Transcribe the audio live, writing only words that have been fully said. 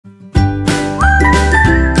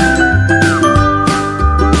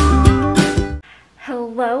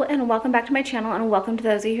welcome back to my channel, and welcome to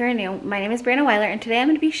those of you who are new. My name is Brianna Weiler, and today I'm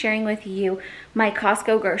going to be sharing with you my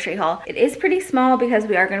Costco grocery haul. It is pretty small because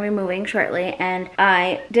we are going to be moving shortly, and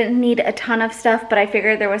I didn't need a ton of stuff, but I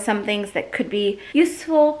figured there was some things that could be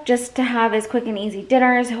useful just to have as quick and easy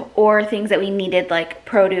dinners, or things that we needed like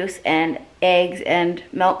produce and eggs and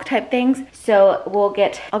milk type things. So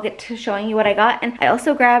I'll get to showing you what I got. And I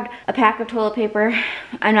also grabbed a pack of toilet paper.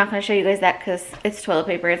 I'm not going to show you guys that because it's toilet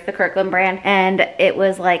paper. It's the Kirkland brand, and it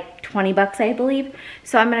was like 20 bucks, I believe.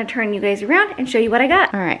 So I'm going to turn you guys around and show you what I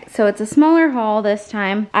got. All right, so it's a smaller haul this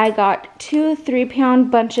time. I got 2 3-pound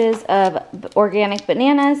bunches of organic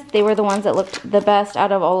bananas. They were the ones that looked the best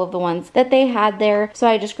out of all of the ones that they had there. So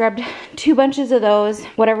I just grabbed 2 bunches of those.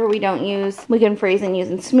 Whatever we don't use, we can freeze and use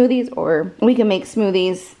in smoothies, or we can make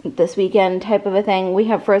smoothies this weekend type of a thing. We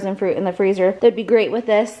have frozen fruit in the freezer. That'd be great with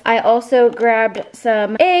this. I also grabbed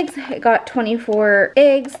some eggs. I got 24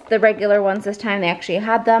 eggs, the regular ones this time. They actually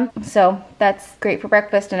had them. So that's great for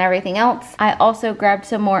breakfast and everything else. I also grabbed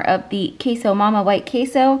some more of the queso mama white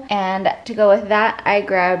queso, and to go with that I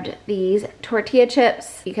grabbed these tortilla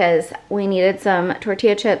chips because we needed some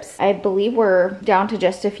tortilla chips. I believe we're down to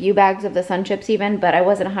just a few bags of the sun chips even, but I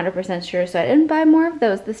wasn't 100% sure, so I didn't buy more of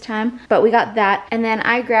those this time, but we got that. And then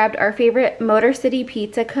I grabbed our favorite Motor City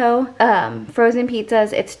Pizza Co. Frozen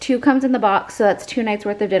pizzas. It's 2 comes in the box, so that's 2 nights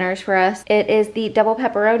worth of dinners for us. It is the double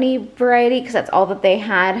pepperoni variety because that's all that they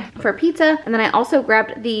had for pizza. And then I also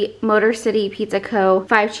grabbed the Motor City Pizza Co.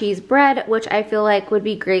 5 cheese bread, which I feel like would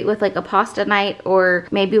be great with like a pasta night, or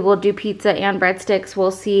maybe we'll do pizza and breadsticks.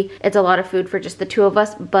 We'll see. It's a lot of food for just the 2 of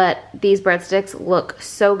us, but these breadsticks look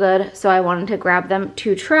so good, so I wanted to grab them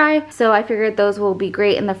to try. So I figured those will be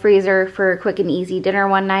great in the freezer for a quick and easy dinner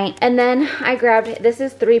one night. And then I grabbed, this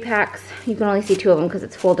is 3 packs. You can only see 2 of them because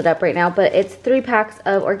it's folded up right now, but it's 3 packs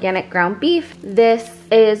of organic ground beef. This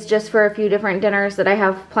is just for a few different dinners that I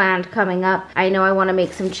have planned coming up. I know I want to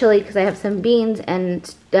make some chili because I have some beans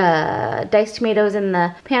and diced tomatoes in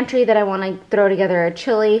the pantry that I want to throw together a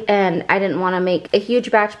chili, and I didn't want to make a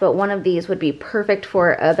huge batch, but one of these would be perfect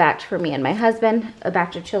for a batch for me and my husband, a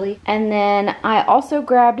batch of chili. And then I also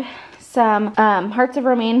grabbed some hearts of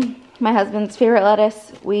romaine, my husband's favorite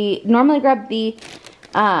lettuce. We normally grab the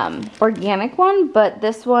organic one, but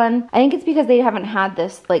this one, I think it's because they haven't had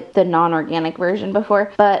this, like the non-organic version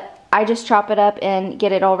before, but I just chop it up and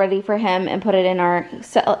get it all ready for him and put it in our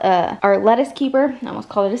lettuce keeper. I almost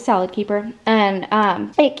called it a salad keeper. And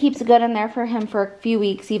it keeps good in there for him for a few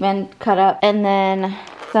weeks, even cut up. And then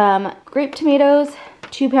some grape tomatoes,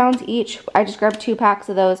 2 pounds each. I just grabbed 2 packs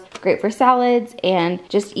of those. Great for salads and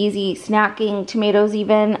just easy snacking tomatoes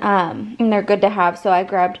even. And they're good to have, so I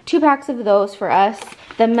grabbed 2 packs of those for us.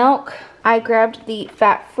 The milk, I grabbed the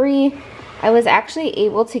fat-free. I was actually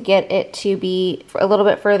able to get it to be a little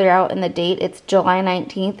bit further out in the date. It's July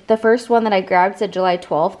 19th. The first one that I grabbed said July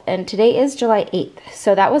 12th, and today is July 8th.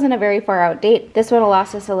 So that wasn't a very far out date. This one will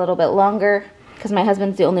last us a little bit longer because my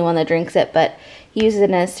husband's the only one that drinks it, but he uses it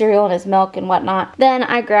in his cereal and his milk and whatnot. Then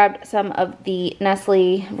I grabbed some of the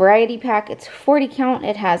Nestle variety pack. It's 40 count.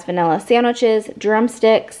 It has vanilla sandwiches,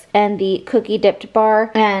 drumsticks, and the cookie dipped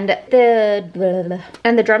bar. And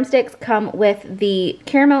the drumsticks come with the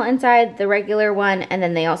caramel inside, the regular one, and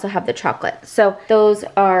then they also have the chocolate. So those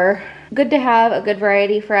are good to have, a good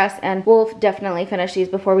variety for us, and we'll definitely finish these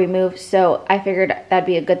before we move. So I figured that'd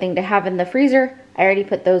be a good thing to have in the freezer. I already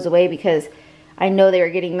put those away because I know they were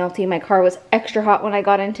getting melty. My car was extra hot when I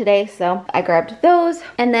got in today, so I grabbed those.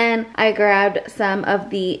 And then I grabbed some of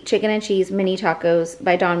the chicken and cheese mini tacos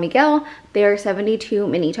by Don Miguel. They are 72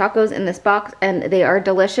 mini tacos in this box, and they are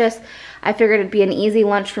delicious. I figured it'd be an easy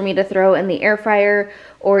lunch for me to throw in the air fryer,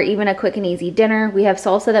 or even a quick and easy dinner. We have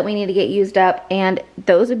salsa that we need to get used up, and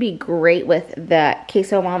those would be great with the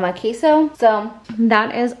queso mama queso. So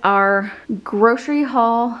that is our grocery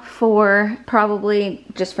haul for probably,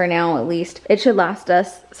 just for now at least. It should last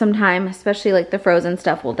us some time, especially like the frozen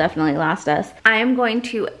stuff will definitely last us. I am going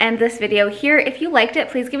to end this video here. If you liked it,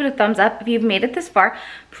 please give it a thumbs up. If you've made it this far,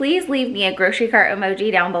 please leave me a grocery cart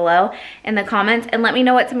emoji down below in the comments and let me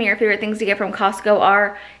know what some of your favorite things to get from Costco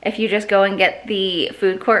are. If you just go and get the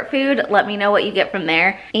food court food, let me know what you get from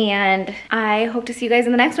there. And I hope to see you guys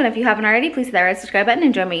in the next one. If you haven't already, please hit that red subscribe button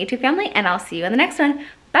and join my YouTube family, and I'll see you in the next one.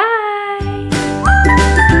 Bye!